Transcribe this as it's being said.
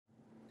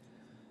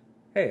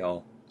Hey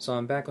all, so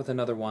I'm back with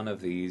another one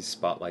of these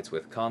Spotlights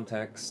with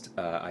Context.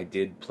 I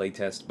did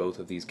playtest both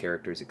of these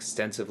characters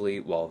extensively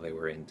while they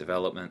were in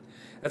development.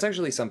 That's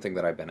actually something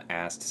that I've been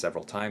asked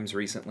several times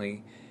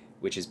recently,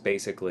 which is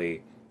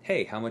basically,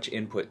 hey, how much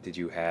input did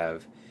you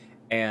have?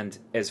 And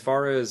as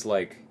far as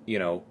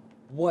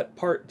what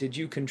part did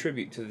you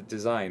contribute to the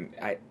design?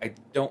 I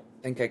don't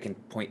think I can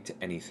point to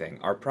anything.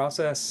 Our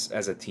process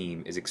as a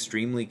team is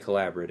extremely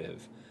collaborative.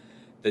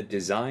 The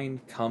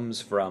design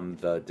comes from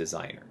the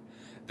designer.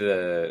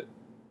 The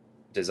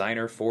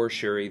designer for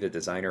Shuri, the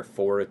designer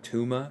for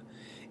Atuma,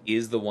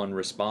 is the one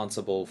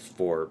responsible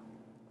for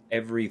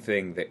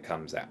everything that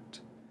comes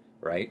out,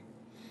 right?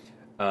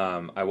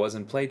 I was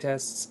in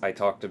playtests. I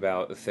talked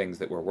about things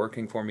that were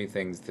working for me,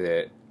 things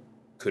that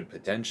could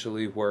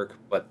potentially work,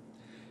 but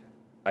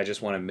I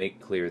just want to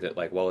make clear that,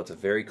 while it's a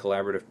very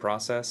collaborative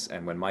process,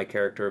 and when my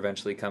character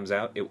eventually comes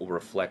out, it will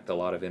reflect a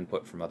lot of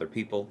input from other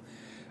people.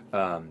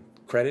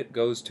 Credit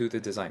goes to the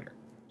designer.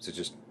 So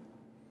just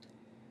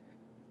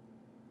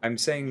I'm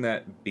saying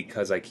that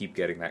because I keep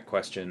getting that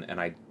question,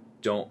 and I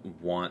don't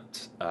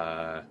want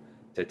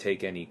to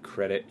take any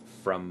credit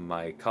from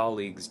my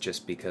colleagues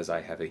just because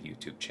I have a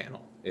YouTube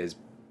channel, is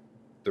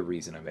the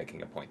reason I'm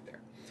making a point there.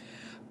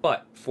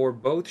 But for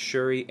both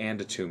Shuri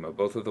and Atuma,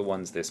 both of the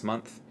ones this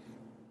month,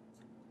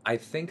 I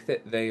think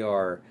that they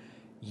are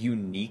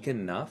unique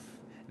enough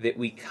that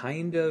we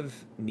kind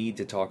of need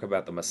to talk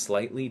about them a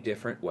slightly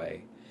different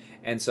way.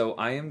 And so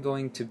I am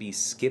going to be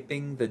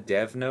skipping the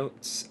dev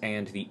notes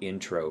and the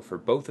intro for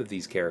both of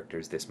these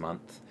characters this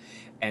month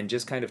and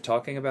just kind of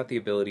talking about the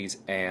abilities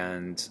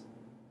and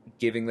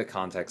giving the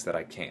context that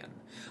I can.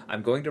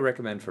 I'm going to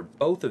recommend for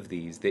both of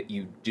these that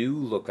you do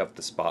look up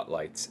the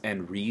spotlights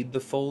and read the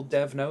full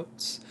dev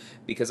notes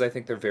because I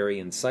think they're very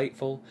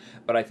insightful,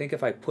 but I think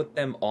if I put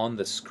them on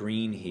the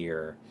screen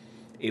here,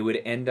 it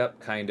would end up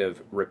kind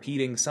of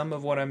repeating some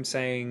of what I'm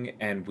saying,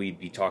 and we'd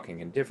be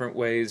talking in different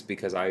ways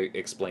because I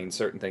explain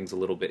certain things a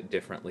little bit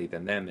differently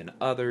than them in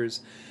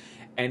others,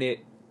 and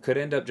it could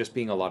end up just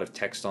being a lot of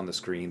text on the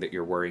screen that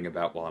you're worrying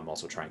about while I'm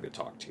also trying to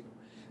talk to you.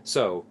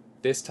 So,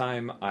 this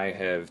time I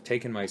have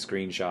taken my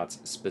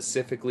screenshots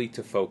specifically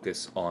to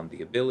focus on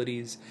the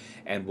abilities,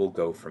 and we'll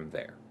go from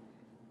there.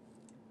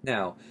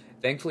 Now,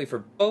 thankfully for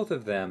both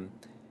of them,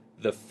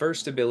 the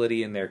first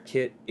ability in their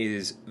kit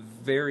is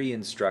very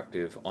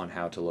instructive on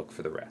how to look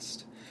for the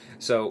rest.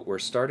 So we're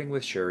starting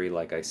with Shuri,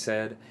 like I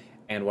said,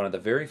 and one of the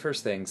very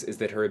first things is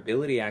that her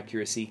ability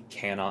accuracy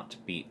cannot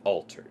be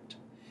altered,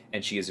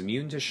 and she is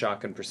immune to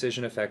shock and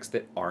precision effects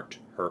that aren't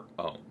her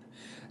own.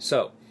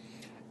 So,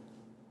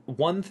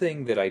 one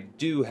thing that I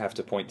do have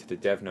to point to the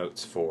dev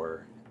notes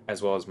for,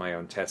 as well as my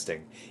own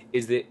testing,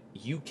 is that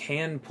you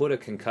can put a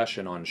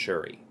concussion on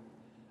Shuri,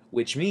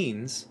 which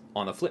means,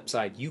 on the flip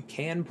side, you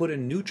can put a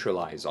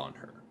neutralize on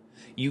her.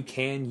 You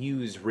can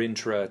use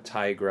Rintrah,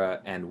 Tigra,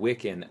 and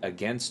Wiccan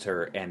against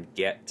her and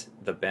get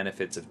the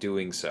benefits of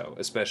doing so,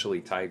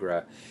 especially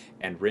Tigra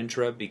and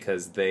Rintrah,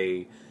 because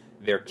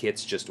their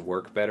kits just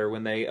work better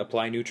when they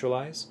apply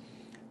neutralize.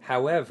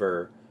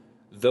 However,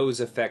 those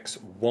effects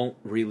won't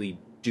really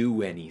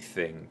do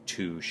anything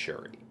to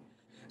Shuri.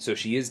 So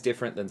she is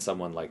different than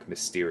someone like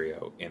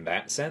Mysterio in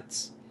that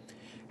sense.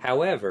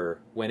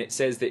 However, when it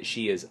says that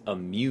she is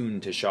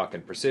immune to shock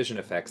and precision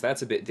effects,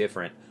 that's a bit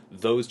different.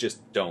 Those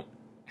just don't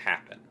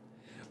happen.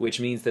 Which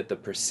means that the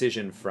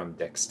precision from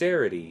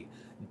dexterity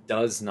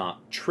does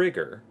not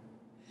trigger,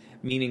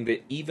 meaning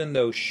that even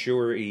though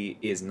Shuri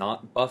is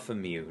not buff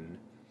immune,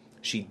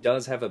 she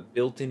does have a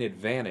built-in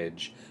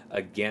advantage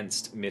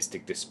against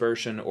Mystic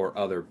Dispersion or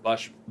other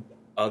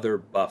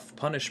buff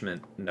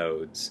punishment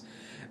nodes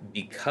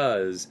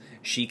because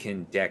she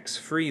can dex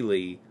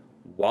freely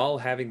while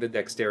having the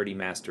dexterity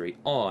mastery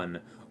on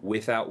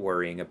without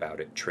worrying about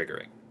it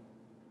triggering.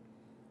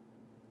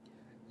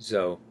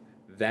 So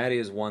that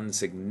is one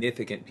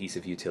significant piece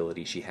of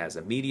utility she has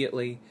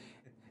immediately,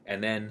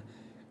 and then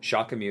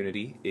shock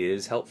immunity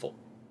is helpful.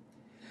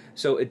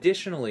 So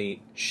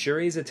additionally,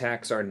 Shuri's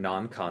attacks are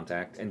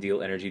non-contact and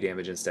deal energy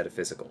damage instead of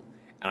physical.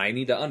 And I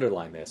need to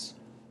underline this.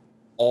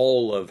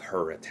 All of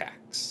her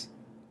attacks,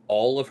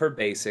 all of her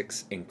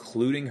basics,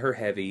 including her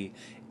heavy,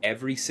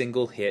 every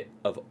single hit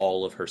of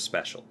all of her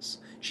specials.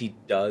 She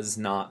does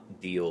not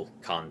deal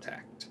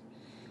contact.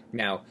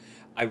 Now,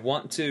 I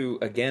want to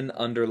again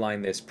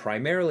underline this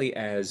primarily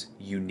as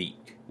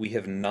unique. We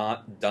have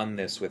not done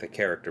this with a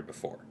character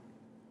before.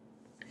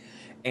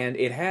 And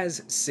it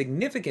has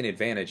significant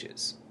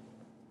advantages.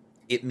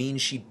 It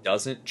means she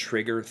doesn't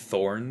trigger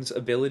Thorn's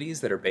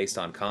abilities that are based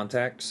on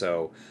contact,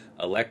 so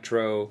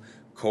Electro,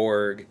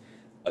 Korg,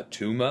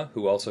 Atuma,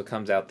 who also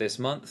comes out this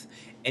month,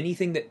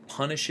 anything that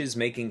punishes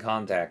making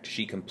contact,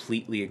 she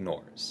completely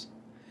ignores.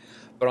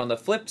 But on the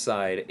flip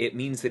side, it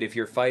means that if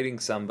you're fighting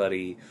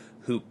somebody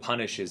who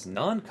punishes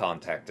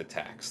non-contact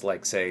attacks,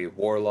 like, say,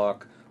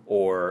 Warlock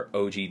or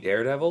OG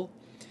Daredevil,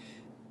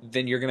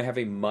 then you're going to have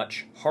a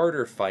much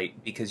harder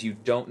fight because you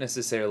don't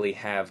necessarily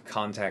have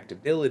contact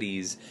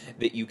abilities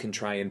that you can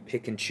try and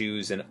pick and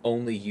choose and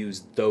only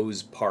use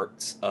those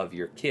parts of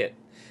your kit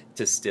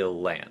to still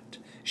land.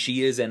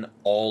 She is an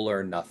all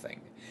or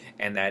nothing.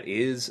 And that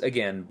is,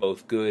 again,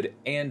 both good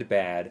and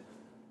bad.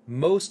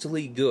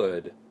 Mostly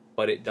good,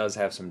 but it does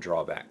have some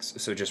drawbacks.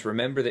 So just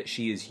remember that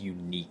she is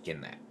unique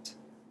in that.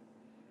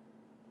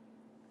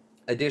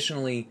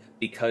 Additionally,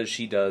 because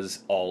she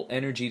does all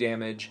energy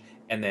damage,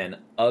 and then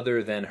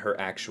other than her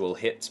actual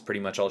hits, pretty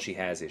much all she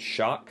has is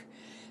shock,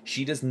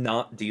 she does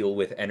not deal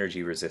with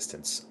energy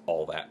resistance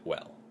all that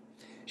well.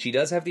 She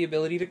does have the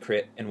ability to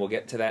crit, and we'll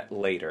get to that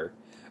later,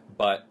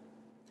 but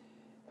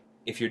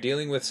if you're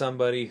dealing with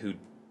somebody who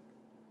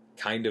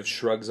kind of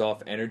shrugs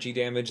off energy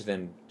damage,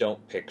 then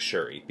don't pick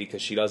Shuri,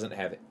 because she doesn't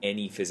have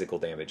any physical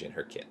damage in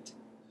her kit.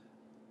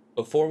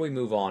 Before we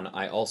move on,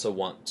 I also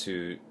want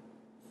to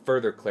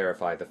further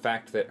clarify the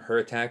fact that her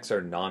attacks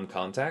are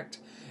non-contact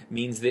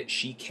means that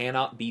she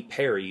cannot be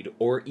parried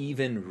or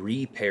even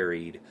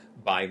re-parried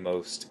by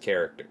most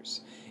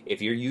characters.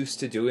 If you're used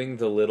to doing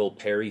the little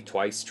parry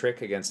twice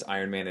trick against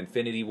Iron Man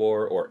Infinity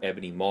War or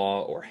Ebony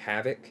Maw or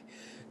Havoc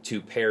to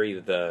parry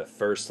the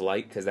first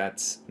light, because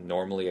that's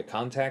normally a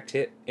contact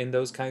hit in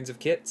those kinds of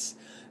kits,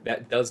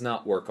 that does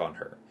not work on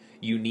her.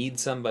 You need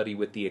somebody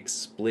with the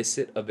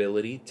explicit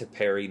ability to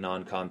parry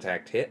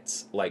non-contact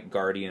hits, like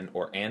Guardian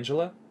or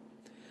Angela,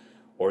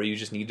 or you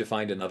just need to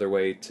find another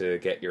way to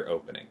get your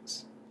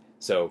openings.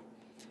 So,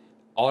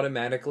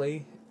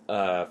 automatically,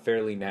 a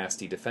fairly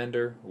nasty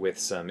defender with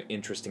some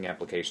interesting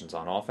applications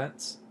on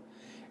offense.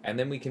 And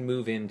then we can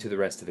move into the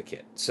rest of the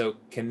kit. So,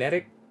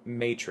 Kinetic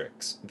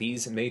Matrix,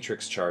 these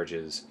matrix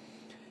charges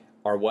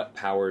are what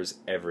powers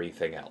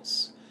everything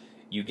else.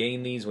 You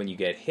gain these when you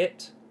get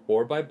hit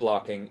or by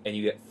blocking, and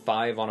you get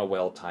 5 on a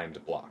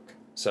well-timed block.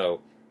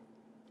 So,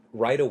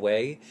 right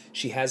away,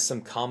 she has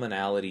some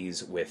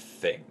commonalities with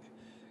Thing,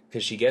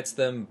 because she gets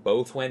them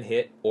both when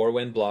hit or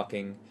when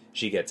blocking.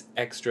 She gets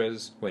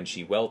extras when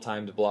she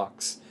well-timed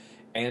blocks,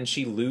 and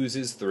she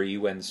loses 3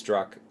 when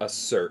struck a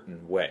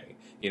certain way.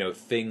 You know,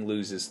 Thing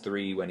loses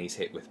 3 when he's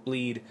hit with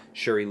bleed,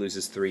 Shuri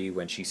loses 3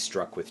 when she's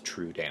struck with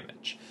true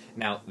damage.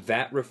 Now,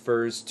 that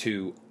refers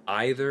to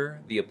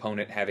either the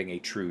opponent having a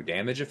true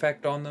damage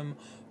effect on them,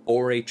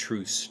 or a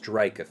true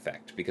strike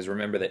effect, because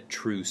remember that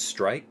true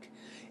strike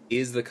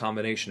is the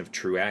combination of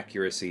true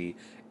accuracy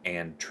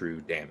and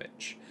true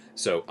damage.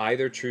 So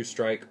either true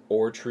strike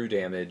or true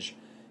damage,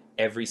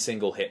 every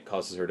single hit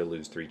causes her to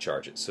lose 3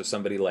 charges. So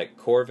somebody like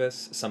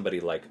Corvus, somebody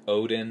like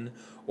Odin,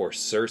 or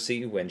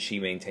Cersei, when she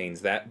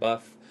maintains that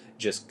buff,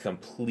 just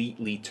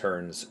completely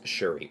turns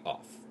Shuri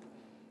off.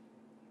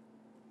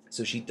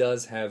 So she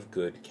does have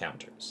good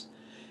counters.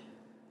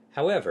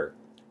 However,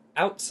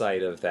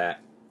 outside of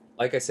that,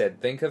 like I said,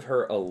 think of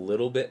her a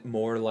little bit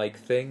more like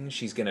Thing.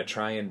 She's going to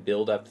try and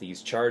build up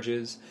these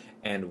charges,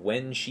 and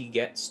when she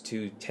gets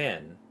to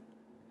 10,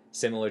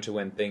 similar to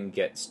when Thing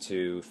gets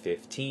to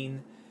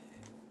 15,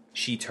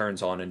 she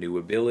turns on a new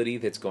ability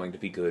that's going to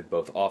be good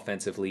both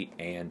offensively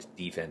and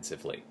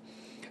defensively.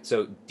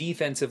 So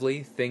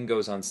defensively, Thing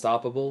goes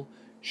unstoppable.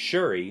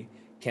 Shuri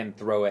can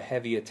throw a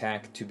heavy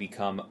attack to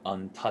become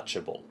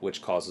untouchable,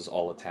 which causes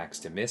all attacks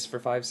to miss for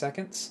 5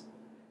 seconds.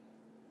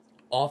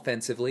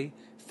 Offensively,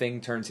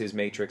 Thing turns his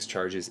Matrix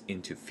charges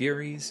into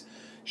Furies.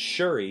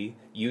 Shuri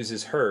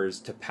uses hers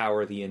to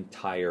power the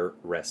entire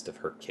rest of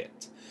her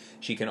kit.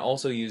 She can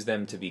also use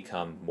them to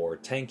become more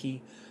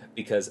tanky,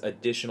 because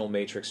additional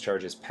Matrix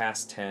charges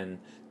past 10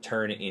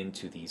 turn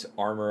into these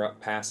Armor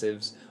Up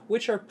passives,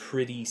 which are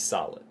pretty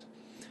solid.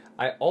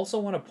 I also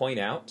want to point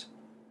out,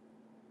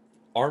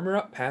 Armor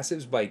Up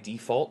passives by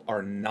default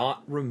are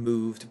not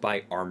removed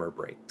by armor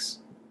breaks.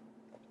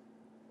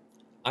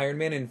 Iron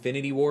Man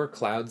Infinity War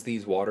clouds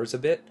these waters a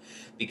bit,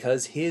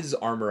 because his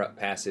Armor Up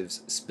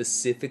passives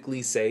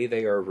specifically say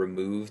they are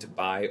removed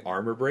by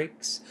armor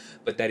breaks,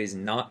 but that is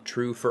not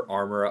true for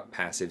Armor Up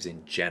passives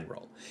in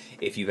general.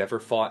 If you've ever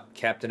fought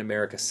Captain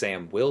America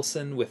Sam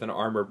Wilson with an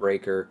armor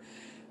breaker,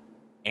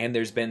 and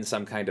there's been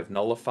some kind of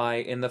nullify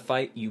in the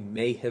fight, you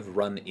may have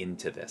run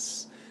into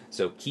this.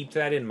 So keep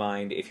that in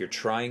mind if you're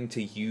trying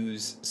to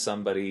use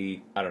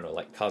somebody, I don't know,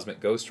 like Cosmic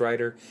Ghost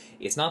Rider.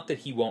 It's not that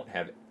he won't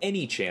have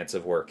any chance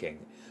of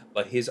working,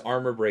 but his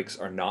armor breaks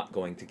are not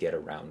going to get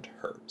around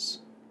hers.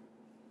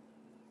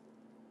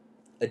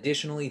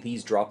 Additionally,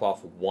 these drop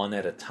off one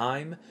at a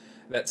time.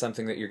 That's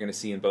something that you're going to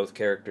see in both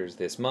characters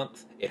this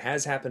month. It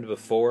has happened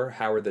before.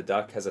 Howard the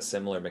Duck has a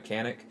similar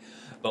mechanic.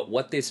 But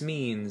what this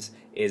means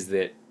is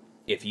that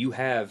if you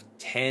have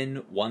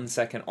 10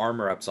 1-second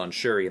armor ups on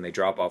Shuri and they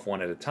drop off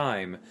one at a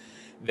time,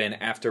 then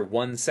after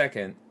 1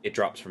 second, it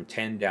drops from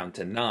 10 down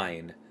to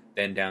 9,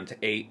 then down to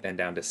 8, then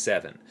down to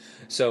 7.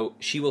 So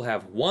she will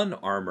have one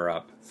armor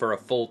up for a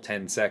full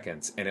 10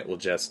 seconds, and it will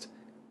just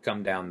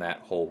come down that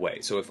whole way.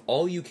 So if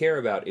all you care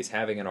about is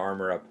having an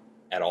armor up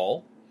at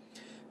all,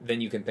 then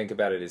you can think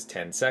about it as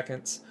 10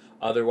 seconds.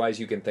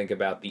 Otherwise, you can think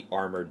about the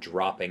armor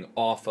dropping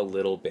off a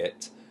little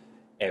bit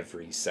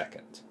every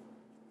second.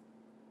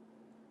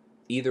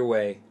 Either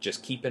way,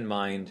 just keep in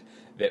mind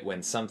that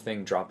when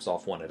something drops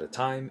off one at a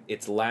time,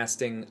 it's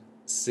lasting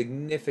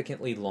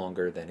significantly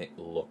longer than it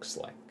looks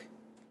like.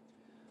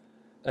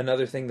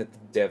 Another thing that the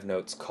dev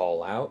notes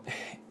call out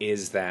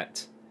is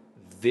that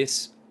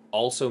this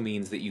also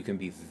means that you can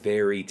be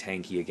very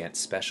tanky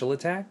against special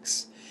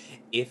attacks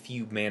if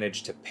you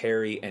manage to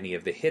parry any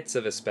of the hits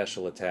of a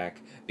special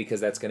attack,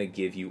 because that's going to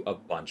give you a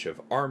bunch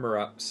of armor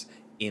ups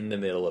in the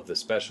middle of the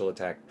special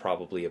attack,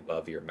 probably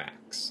above your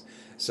max.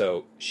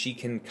 So she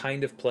can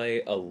kind of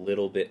play a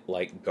little bit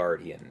like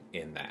Guardian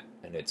in that,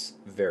 and it's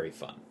very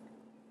fun.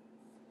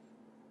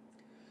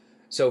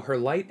 So her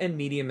light and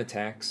medium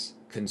attacks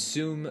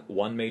consume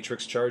 1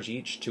 matrix charge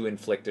each to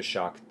inflict a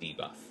shock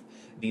debuff.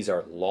 These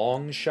are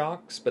long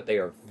shocks, but they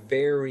are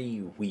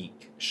very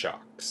weak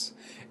shocks.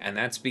 And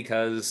that's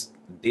because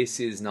this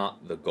is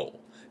not the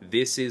goal.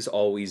 This is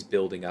always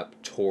building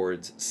up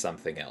towards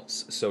something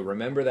else. So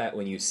remember that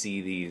when you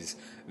see these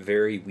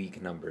very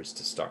weak numbers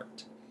to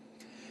start.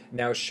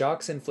 Now,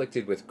 shocks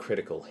inflicted with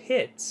critical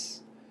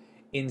hits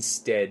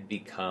instead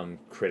become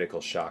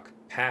critical shock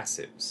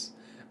passives,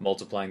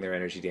 multiplying their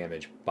energy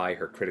damage by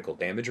her critical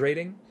damage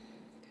rating.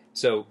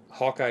 So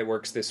Hawkeye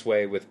works this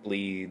way with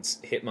bleeds,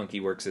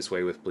 Hitmonkey works this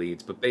way with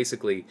bleeds, but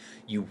basically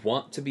you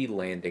want to be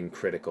landing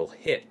critical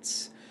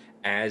hits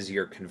as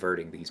you're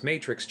converting these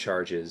matrix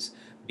charges,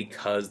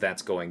 because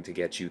that's going to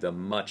get you the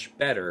much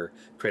better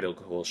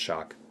critical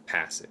shock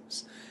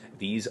passives.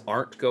 These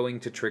aren't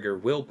going to trigger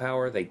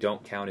willpower, they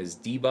don't count as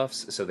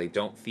debuffs, so they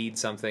don't feed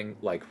something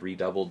like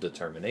redoubled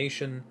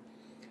determination,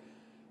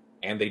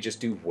 and they just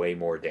do way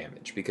more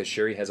damage, because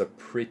Shuri has a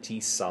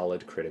pretty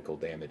solid critical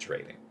damage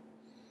rating.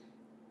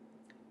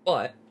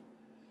 But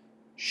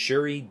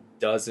Shuri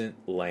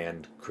doesn't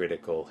land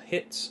critical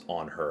hits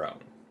on her own.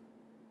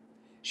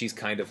 She's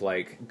kind of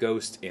like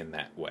Ghost in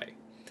that way.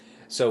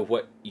 So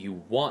what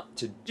you want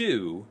to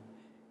do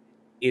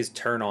is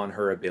turn on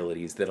her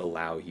abilities that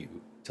allow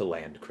you to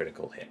land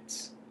critical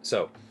hits.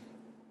 So,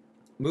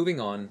 moving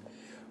on,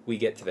 we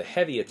get to the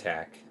heavy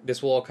attack.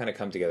 This will all kind of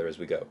come together as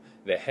we go.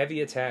 The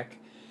heavy attack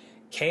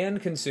can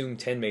consume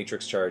 10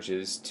 matrix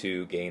charges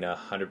to gain a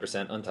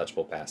 100%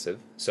 untouchable passive.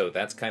 So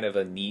that's kind of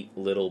a neat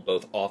little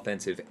both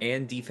offensive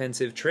and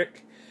defensive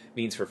trick.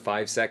 Means for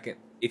 5 seconds,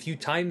 if you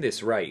time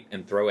this right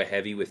and throw a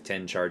heavy with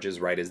 10 charges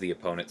right as the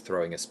opponent's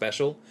throwing a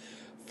special,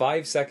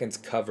 5 seconds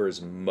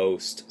covers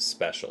most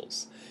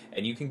specials.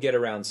 And you can get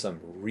around some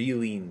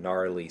really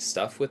gnarly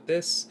stuff with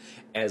this,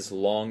 as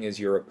long as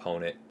your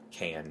opponent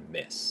can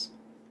miss.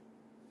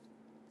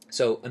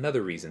 So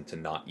another reason to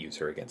not use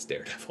her against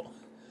Daredevil.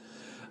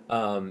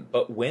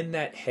 But when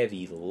that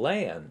heavy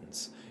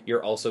lands,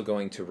 you're also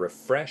going to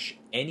refresh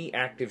any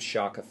active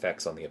shock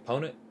effects on the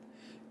opponent.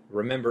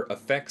 Remember,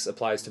 effects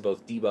applies to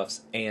both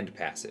debuffs and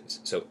passives.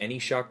 So any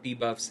shock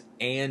debuffs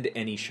and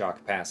any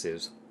shock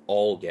passives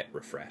all get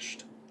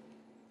refreshed.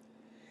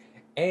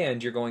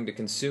 And you're going to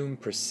consume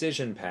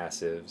precision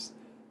passives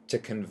to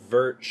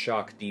convert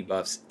shock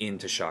debuffs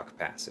into shock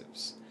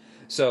passives.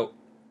 So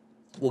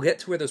we'll get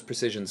to where those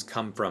precisions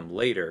come from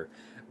later,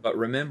 but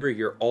remember,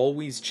 you're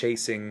always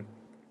chasing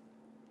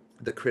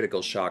the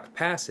critical shock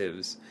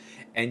passives,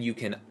 and you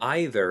can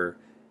either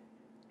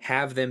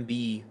have them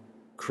be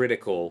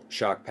critical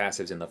shock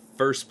passives in the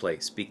first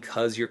place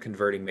because you're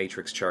converting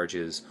matrix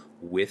charges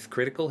with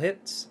critical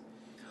hits,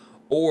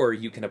 or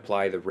you can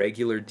apply the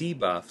regular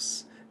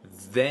debuffs,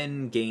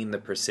 then gain the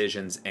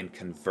precisions and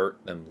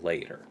convert them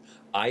later.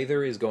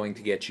 Either is going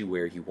to get you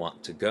where you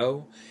want to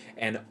go,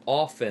 and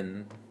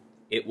often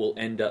it will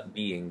end up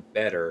being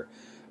better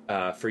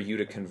for you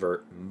to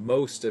convert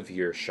most of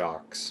your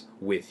shocks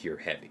with your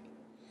heavy.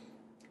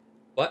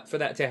 But for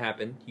that to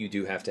happen, you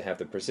do have to have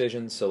the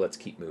precision, so let's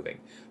keep moving.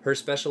 Her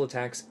special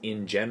attacks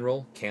in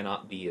general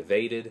cannot be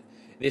evaded.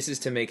 This is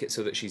to make it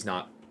so that she's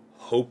not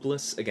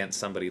hopeless against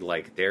somebody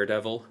like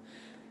Daredevil.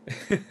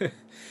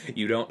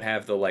 You don't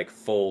have the like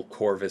full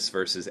Corvus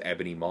versus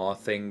Ebony Maw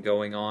thing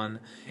going on.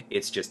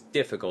 It's just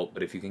difficult,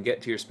 but if you can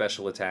get to your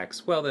special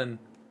attacks, well then,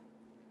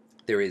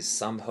 there is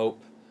some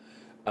hope.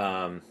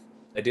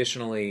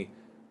 Additionally,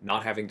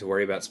 not having to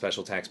worry about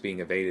special attacks being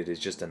evaded is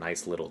just a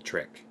nice little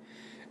trick.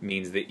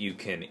 Means that you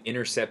can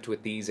intercept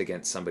with these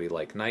against somebody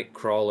like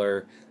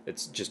Nightcrawler.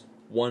 It's just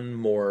one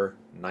more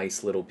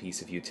nice little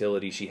piece of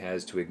utility she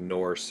has to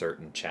ignore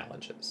certain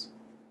challenges.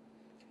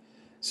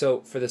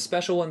 So for the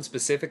special one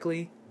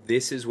specifically,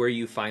 this is where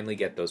you finally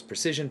get those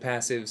precision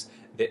passives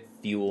that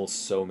fuel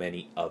so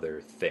many other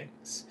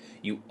things.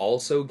 You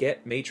also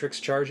get matrix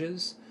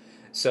charges.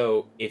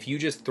 So if you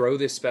just throw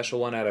this special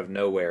one out of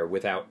nowhere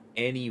without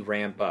any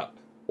ramp up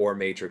or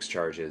matrix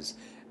charges,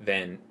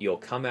 then you'll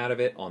come out of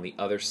it on the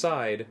other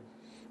side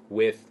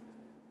with,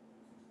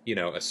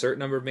 a certain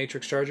number of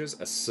matrix charges,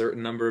 a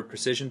certain number of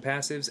precision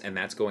passives, and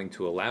that's going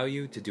to allow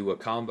you to do a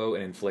combo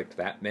and inflict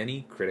that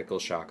many critical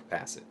shock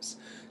passives.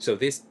 So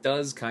this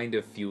does kind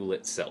of fuel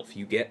itself.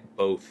 You get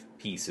both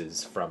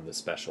pieces from the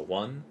special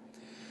one.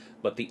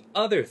 But the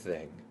other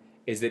thing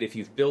is that if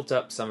you've built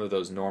up some of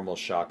those normal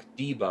shock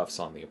debuffs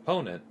on the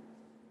opponent,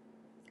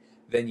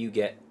 then you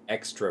get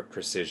extra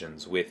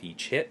precisions with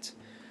each hit.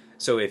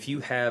 So if you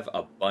have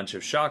a bunch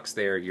of shocks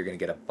there, you're going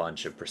to get a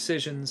bunch of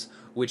precisions,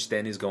 which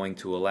then is going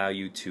to allow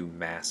you to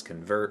mass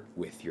convert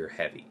with your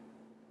heavy.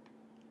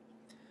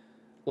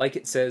 Like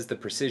it says, the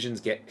precisions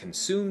get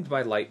consumed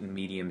by light and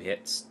medium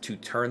hits to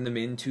turn them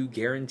into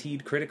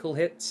guaranteed critical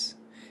hits.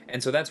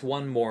 And so that's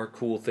one more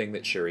cool thing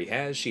that Shuri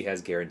has. She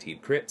has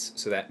guaranteed crits,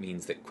 so that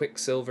means that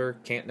Quicksilver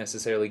can't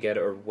necessarily get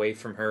away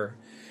from her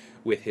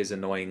with his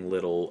annoying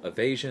little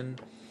evasion.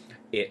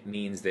 It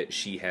means that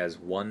she has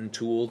one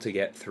tool to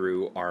get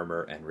through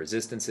armor and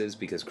resistances,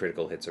 because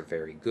critical hits are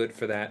very good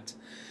for that.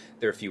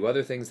 There are a few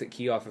other things that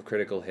key off of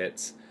critical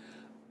hits,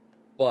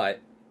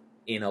 but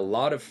in a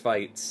lot of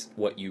fights,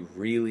 what you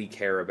really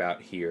care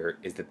about here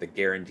is that the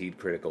guaranteed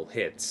critical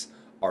hits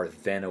are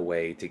then a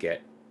way to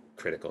get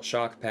critical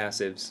shock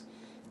passives,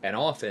 and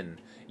often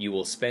you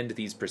will spend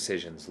these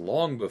precisions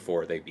long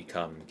before they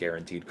become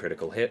guaranteed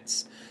critical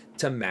hits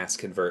to mass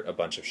convert a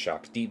bunch of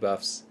shock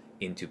debuffs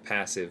into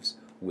passives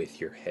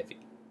with your heavy.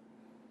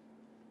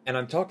 And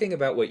I'm talking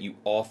about what you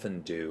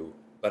often do,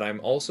 but I'm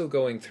also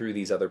going through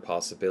these other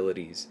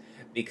possibilities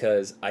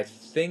because I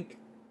think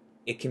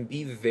it can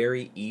be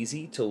very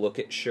easy to look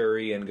at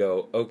Shuri and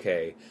go,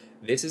 okay,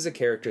 this is a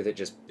character that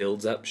just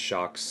builds up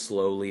shock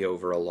slowly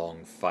over a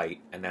long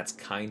fight, and that's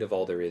kind of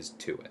all there is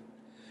to it.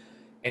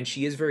 And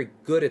she is very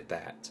good at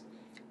that,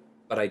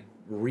 but I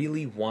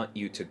really want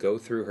you to go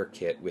through her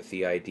kit with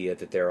the idea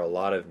that there are a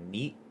lot of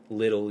neat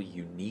little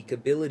unique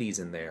abilities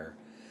in there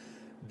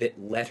that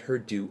let her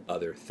do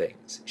other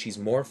things. She's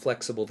more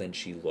flexible than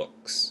she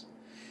looks.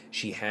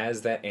 She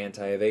has that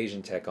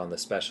anti-evasion tech on the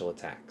special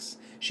attacks.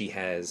 She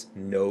has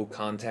no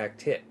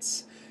contact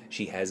hits.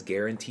 She has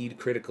guaranteed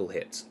critical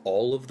hits.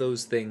 All of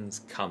those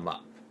things come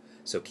up.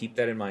 So keep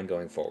that in mind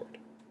going forward.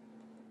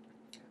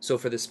 So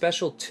for the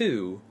special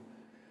 2,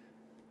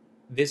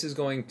 this is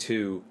going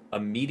to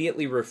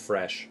immediately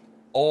refresh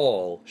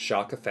all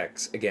shock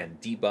effects, again,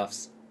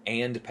 debuffs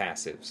and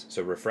passives.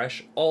 So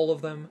refresh all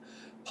of them,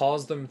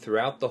 pause them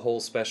throughout the whole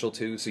special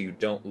 2 so you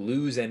don't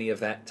lose any of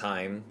that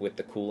time with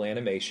the cool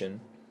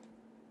animation.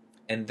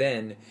 And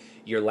then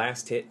your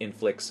last hit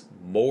inflicts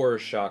more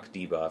shock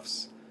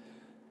debuffs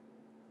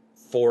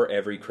for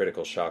every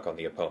critical shock on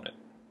the opponent.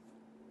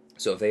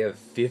 So if they have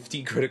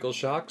 50 critical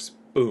shocks,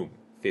 boom,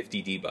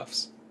 50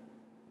 debuffs.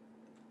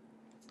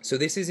 So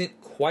this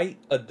isn't quite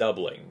a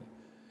doubling,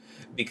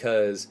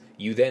 because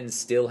you then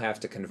still have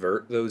to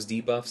convert those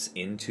debuffs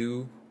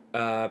into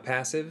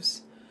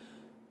passives,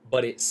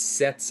 but it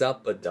sets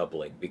up a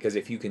doubling, because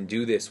if you can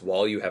do this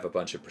while you have a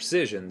bunch of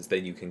precisions,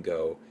 then you can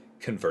go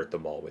convert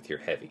them all with your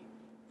heavy.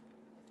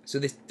 So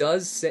this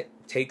does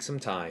take some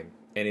time,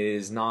 and it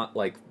is not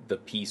like the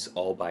piece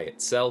all by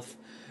itself,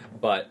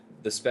 but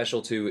the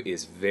special 2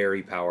 is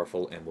very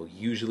powerful and will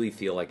usually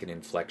feel like an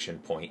inflection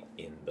point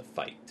in the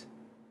fight.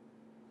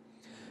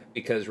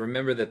 Because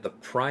remember that the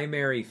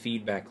primary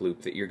feedback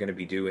loop that you're going to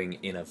be doing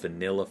in a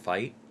vanilla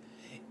fight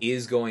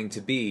is going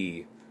to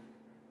be,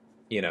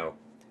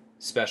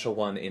 special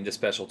 1 into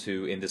special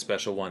 2, into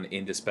special 1,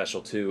 into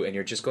special 2, and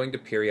you're just going to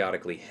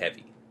periodically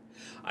heavy.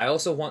 I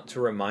also want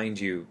to remind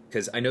you,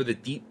 because I know the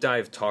deep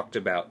dive talked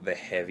about the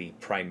heavy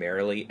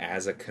primarily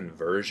as a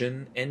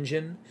conversion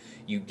engine.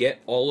 You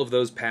get all of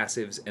those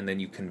passives and then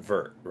you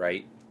convert,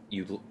 right?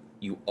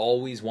 You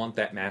always want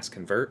that mass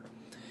convert.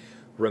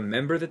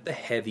 Remember that the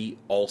heavy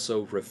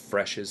also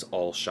refreshes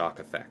all shock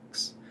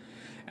effects.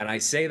 And I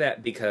say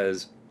that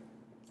because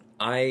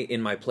I,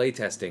 in my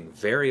playtesting,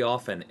 very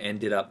often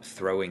ended up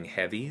throwing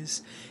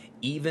heavies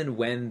even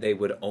when they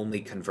would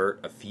only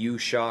convert a few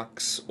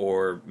shocks,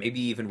 or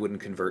maybe even wouldn't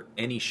convert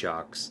any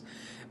shocks,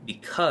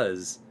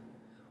 because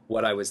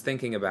what I was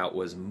thinking about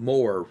was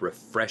more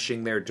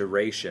refreshing their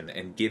duration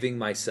and giving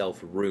myself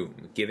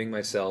room, giving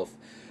myself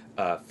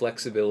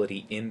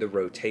flexibility in the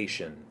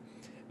rotation,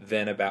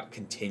 than about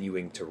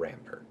continuing to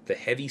ramp her. The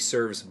heavy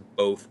serves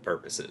both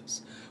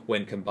purposes.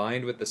 When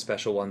combined with the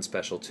special 1,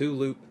 special 2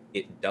 loop,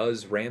 it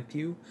does ramp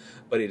you,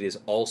 but it is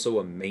also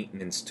a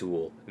maintenance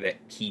tool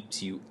that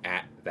keeps you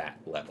at that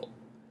level.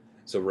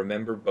 So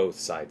remember both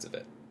sides of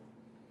it.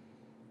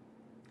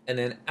 And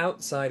then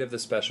outside of the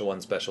special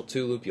 1, special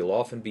 2 loop,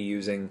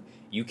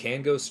 you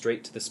can go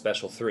straight to the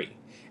special 3.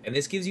 And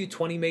this gives you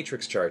 20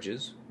 matrix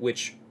charges,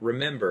 which,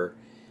 remember,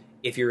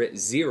 if you're at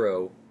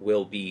 0,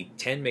 will be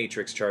 10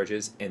 matrix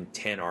charges and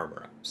 10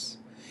 armor ups.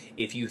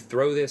 If you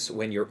throw this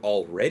when you're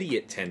already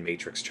at 10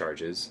 matrix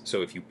charges,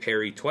 so if you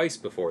parry twice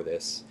before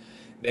this,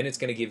 then it's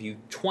going to give you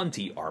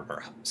 20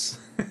 armor ups.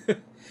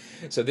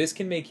 So this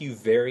can make you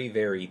very,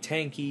 very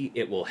tanky.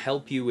 It will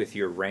help you with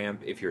your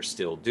ramp if you're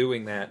still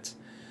doing that.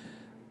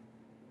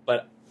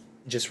 But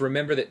just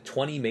remember that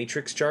 20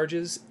 matrix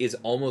charges is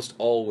almost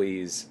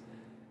always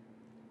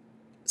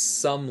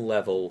some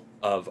level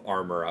of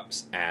armor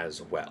ups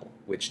as well,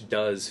 which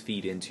does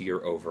feed into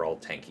your overall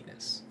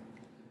tankiness.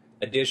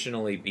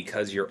 Additionally,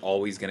 because you're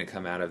always going to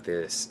come out of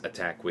this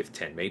attack with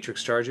 10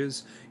 matrix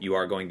charges, you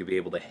are going to be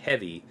able to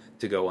heavy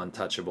to go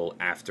untouchable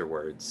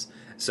afterwards.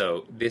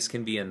 So this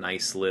can be a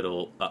nice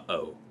little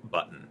uh-oh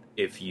button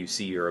if you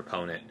see your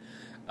opponent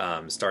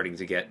starting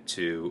to get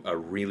to a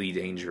really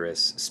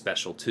dangerous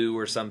special 2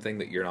 or something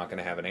that you're not going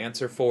to have an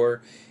answer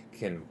for. You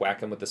can whack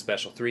them with the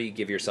special 3,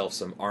 give yourself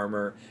some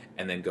armor,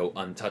 and then go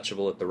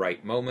untouchable at the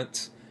right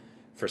moment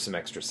for some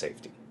extra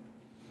safety.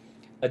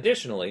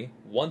 Additionally,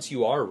 once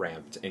you are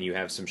ramped and you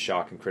have some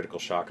shock and critical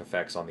shock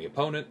effects on the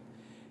opponent,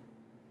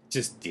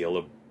 just deal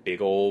a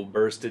big old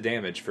burst of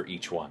damage for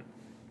each one.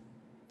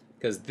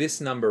 Because this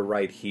number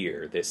right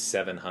here, this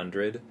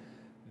 700,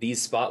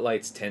 these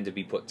spotlights tend to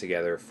be put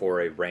together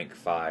for a rank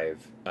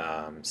 5,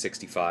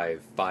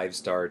 65,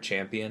 5-star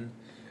champion.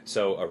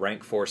 So a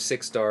rank 4,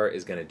 6-star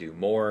is going to do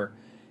more.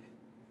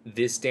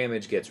 This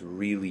damage gets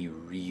really,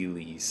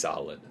 really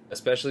solid.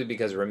 Especially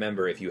because,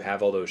 remember, if you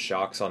have all those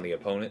shocks on the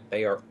opponent,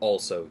 they are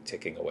also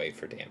ticking away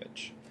for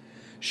damage.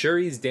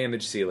 Shuri's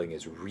damage ceiling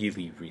is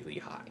really, really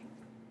high.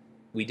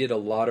 We did a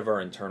lot of our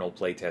internal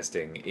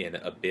playtesting in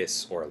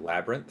Abyss or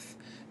Labyrinth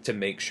to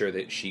make sure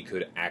that she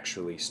could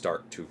actually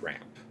start to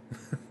ramp,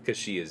 because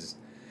she is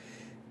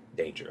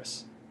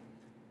dangerous.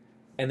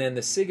 And then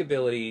the Sig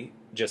ability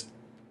just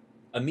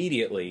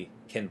immediately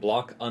can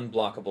block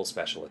unblockable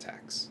special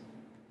attacks.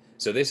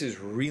 So this is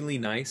really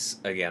nice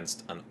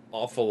against an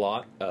awful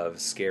lot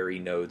of scary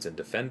nodes and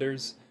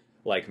defenders,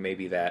 like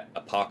maybe that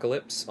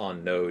Apocalypse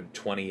on node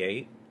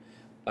 28,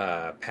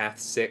 Path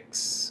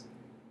 6,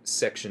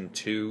 Section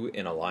 2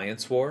 in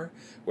Alliance War,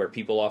 where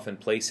people often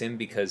place him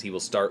because he will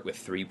start with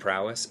 3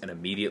 prowess and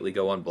immediately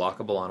go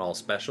unblockable on all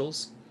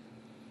specials.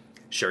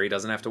 Shuri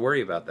doesn't have to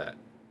worry about that,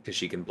 because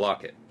she can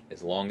block it,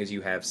 as long as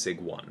you have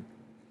Sig 1.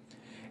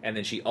 And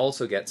then she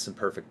also gets some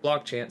perfect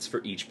block chance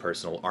for each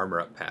personal armor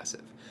up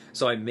passive.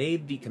 So I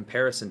made the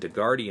comparison to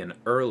Guardian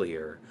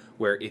earlier,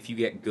 where if you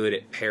get good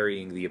at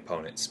parrying the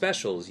opponent's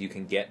specials, you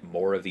can get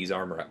more of these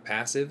armor up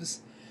passives.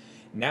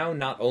 Now,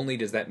 not only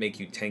does that make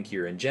you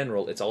tankier in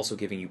general, it's also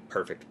giving you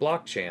perfect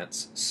block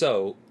chance.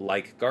 So,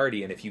 like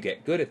Guardian, if you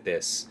get good at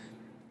this,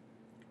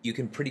 you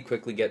can pretty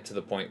quickly get to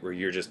the point where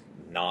you're just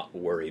not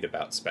worried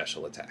about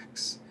special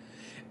attacks.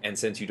 And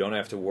since you don't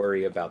have to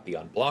worry about the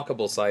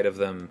unblockable side of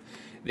them,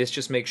 this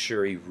just makes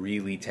Shuri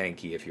really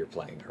tanky if you're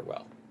playing her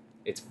well.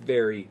 It's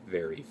very,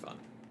 very fun.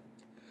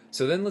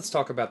 So then let's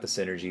talk about the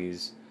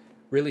synergies.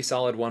 Really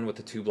solid one with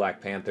the 2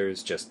 Black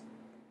Panthers, just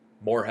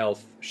more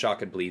health,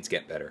 shock and bleeds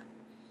get better.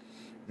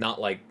 Not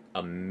like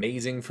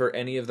amazing for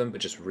any of them,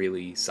 but just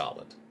really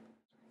solid.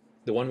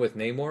 The one with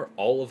Namor,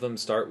 all of them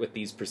start with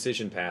these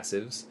precision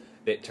passives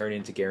that turn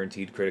into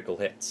guaranteed critical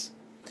hits.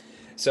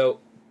 So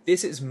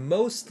this is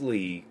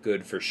mostly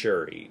good for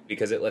Shuri,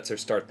 because it lets her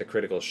start the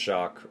critical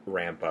shock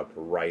ramp up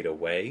right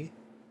away.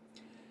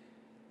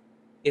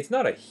 It's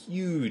not a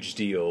huge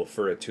deal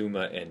for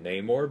Atuma and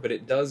Namor, but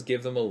it does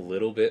give them a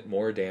little bit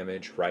more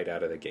damage right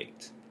out of the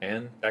gate,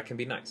 and that can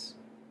be nice.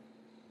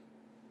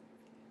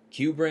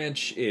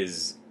 Q-Branch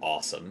is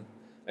awesome.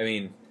 I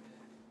mean,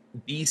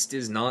 Beast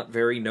is not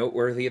very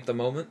noteworthy at the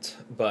moment,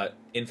 but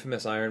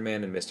Infamous Iron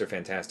Man and Mr.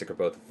 Fantastic are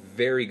both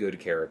very good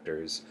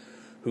characters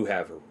who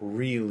have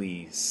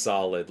really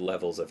solid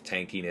levels of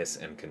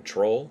tankiness and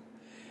control,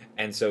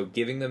 and so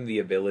giving them the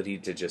ability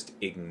to just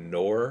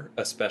ignore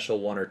a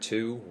special 1 or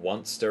 2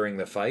 once during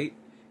the fight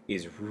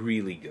is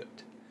really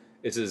good.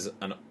 This is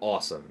an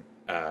awesome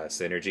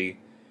synergy,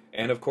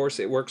 and of course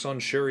it works on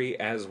Shuri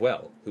as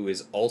well, who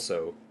is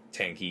also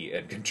tanky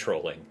and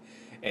controlling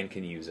and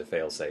can use a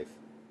failsafe.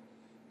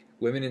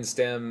 Women in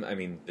STEM, I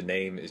mean, the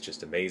name is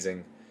just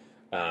amazing,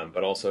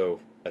 but also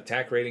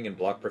attack rating and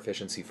block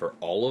proficiency for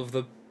all of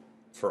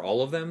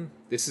them,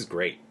 this is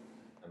great.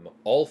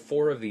 All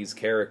 4 of these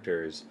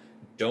characters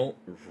don't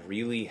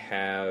really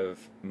have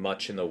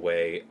much in the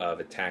way of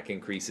attack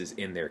increases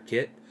in their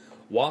kit.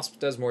 Wasp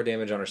does more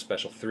damage on her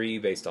special 3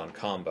 based on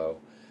combo,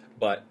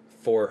 but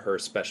for her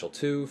special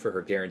 2, for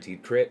her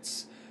guaranteed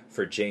crits,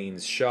 for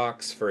Jane's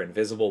shocks, for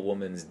Invisible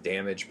Woman's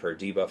damage per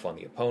debuff on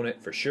the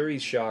opponent, for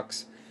Shuri's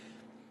shocks,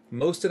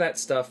 most of that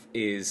stuff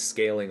is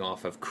scaling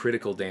off of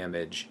critical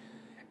damage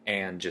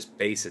and just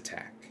base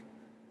attack.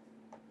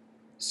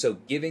 So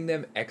giving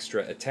them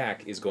extra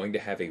attack is going to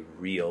have a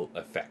real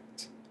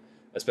effect,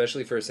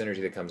 especially for a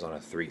synergy that comes on a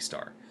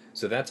 3-star.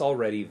 So that's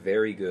already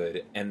very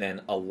good, and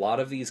then a lot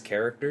of these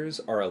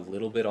characters are a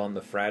little bit on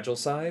the fragile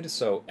side,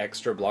 so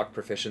extra block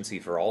proficiency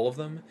for all of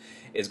them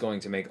is going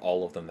to make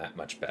all of them that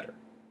much better.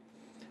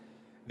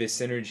 This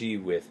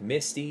synergy with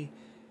Misty,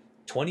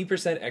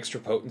 20% extra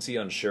potency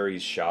on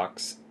Shuri's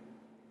shocks,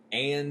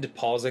 and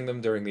pausing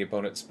them during the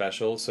opponent's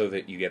special so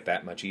that you get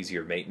that much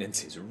easier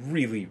maintenance is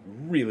really,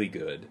 really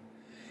good.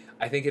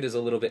 I think it is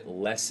a little bit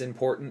less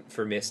important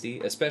for Misty,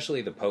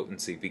 especially the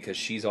potency, because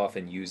she's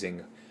often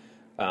using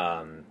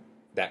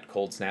that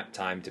cold snap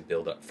time to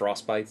build up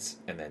frostbites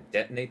and then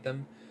detonate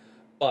them.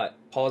 But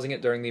pausing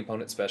it during the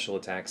opponent's special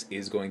attacks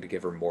is going to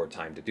give her more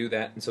time to do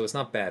that, and so it's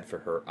not bad for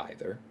her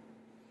either.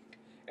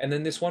 And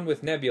then this one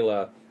with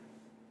Nebula,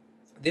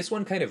 this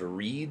one kind of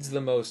reads the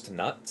most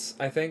nuts,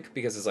 I think,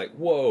 because it's like,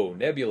 whoa,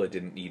 Nebula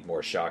didn't need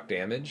more shock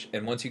damage.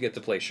 And once you get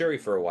to play Shuri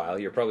for a while,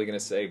 you're probably going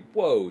to say,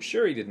 whoa,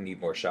 Shuri didn't need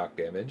more shock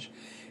damage.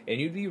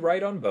 And you'd be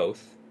right on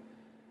both.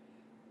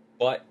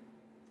 But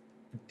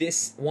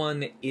this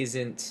one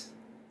isn't...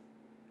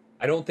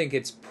 I don't think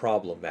it's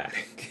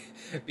problematic,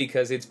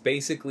 because it's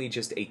basically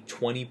just a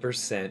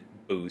 20%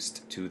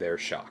 boost to their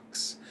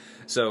shocks.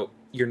 So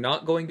you're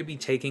not going to be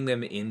taking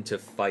them into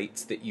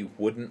fights that you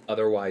wouldn't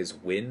otherwise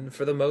win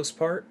for the most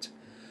part,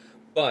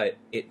 but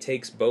it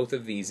takes both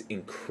of these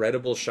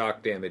incredible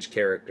shock damage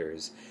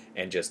characters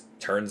and just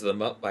turns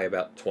them up by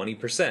about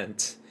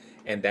 20%,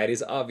 and that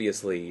is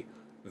obviously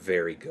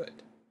very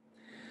good.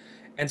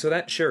 And so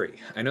that's Shuri.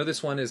 I know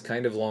this one is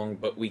kind of long,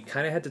 but we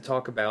kind of had to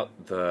talk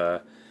about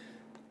the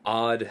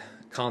odd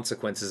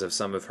consequences of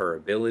some of her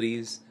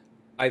abilities.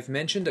 I've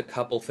mentioned a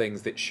couple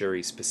things that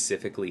Shuri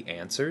specifically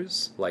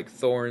answers, like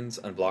thorns,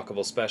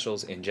 unblockable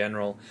specials in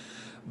general,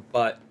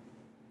 but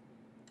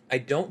I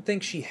don't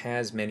think she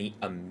has many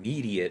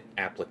immediate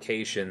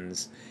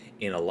applications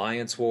in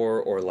Alliance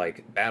War or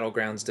like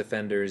Battlegrounds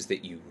Defenders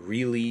that you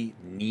really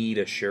need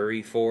a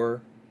Shuri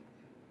for.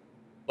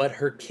 But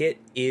her kit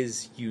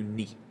is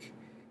unique.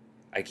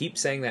 I keep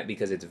saying that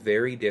because it's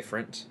very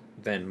different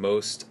than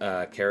most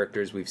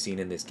characters we've seen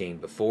in this game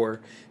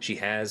before. She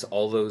has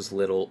all those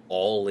little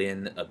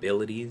all-in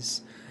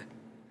abilities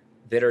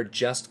that are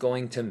just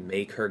going to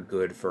make her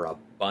good for a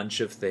bunch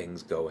of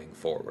things going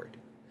forward.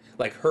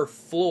 Like, her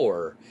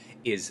floor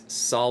is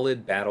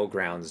solid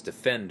Battlegrounds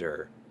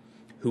Defender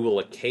who will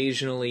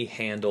occasionally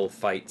handle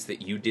fights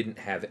that you didn't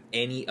have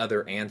any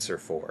other answer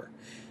for.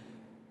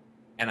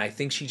 And I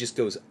think she just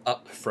goes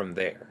up from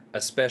there,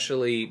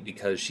 especially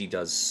because she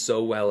does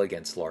so well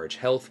against large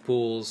health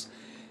pools.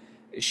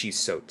 She's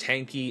so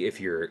tanky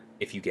if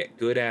you get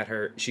good at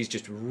her. She's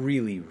just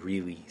really,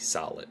 really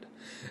solid.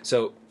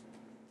 So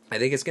I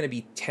think it's going to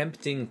be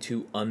tempting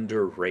to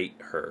underrate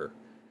her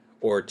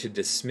or to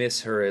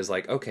dismiss her as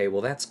like, okay,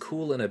 well, that's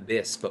cool in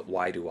Abyss, but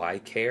why do I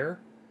care?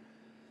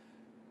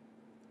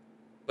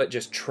 But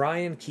just try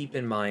and keep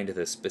in mind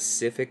the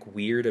specific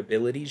weird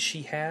abilities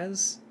she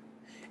has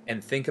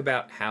and think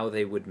about how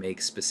they would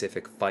make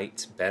specific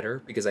fights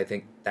better, because I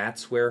think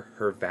that's where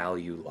her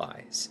value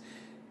lies.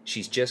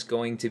 She's just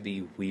going to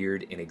be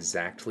weird in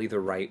exactly the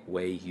right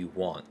way you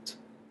want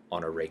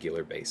on a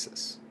regular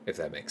basis, if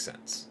that makes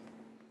sense.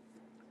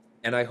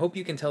 And I hope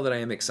you can tell that I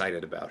am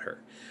excited about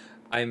her.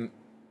 I'm,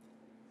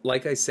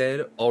 like I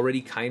said,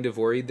 already kind of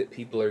worried that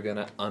people are going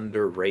to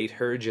underrate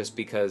her just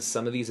because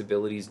some of these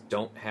abilities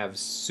don't have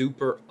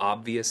super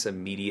obvious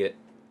immediate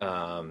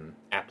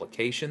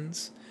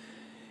applications.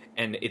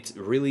 And it's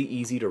really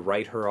easy to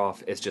write her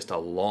off as just a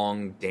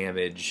long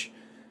damage,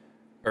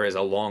 or as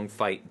a long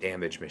fight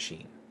damage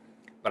machine.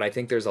 But I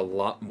think there's a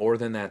lot more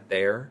than that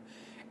there,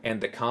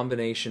 and the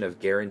combination of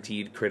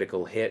guaranteed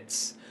critical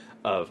hits,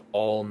 of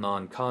all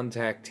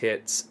non-contact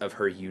hits, of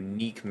her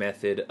unique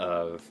method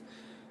of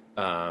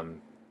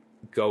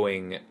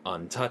going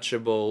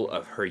untouchable,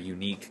 of her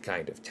unique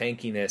kind of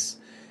tankiness,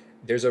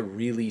 there's a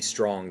really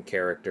strong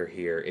character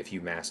here if you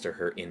master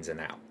her ins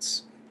and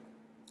outs.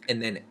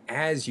 And then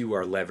as you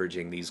are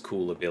leveraging these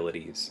cool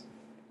abilities,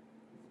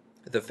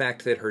 the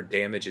fact that her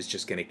damage is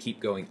just going to keep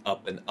going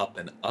up and up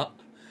and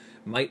up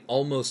might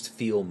almost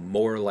feel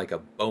more like a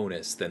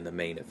bonus than the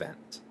main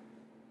event.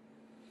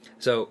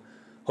 So,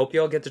 hope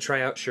you all get to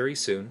try out Shuri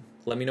soon.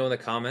 Let me know in the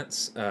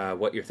comments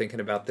what you're thinking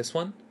about this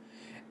one.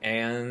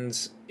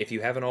 And if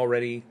you haven't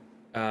already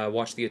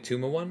watched the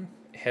Atuma one,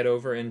 head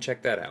over and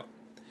check that out.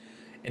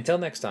 Until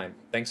next time,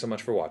 thanks so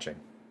much for watching,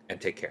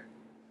 and take care.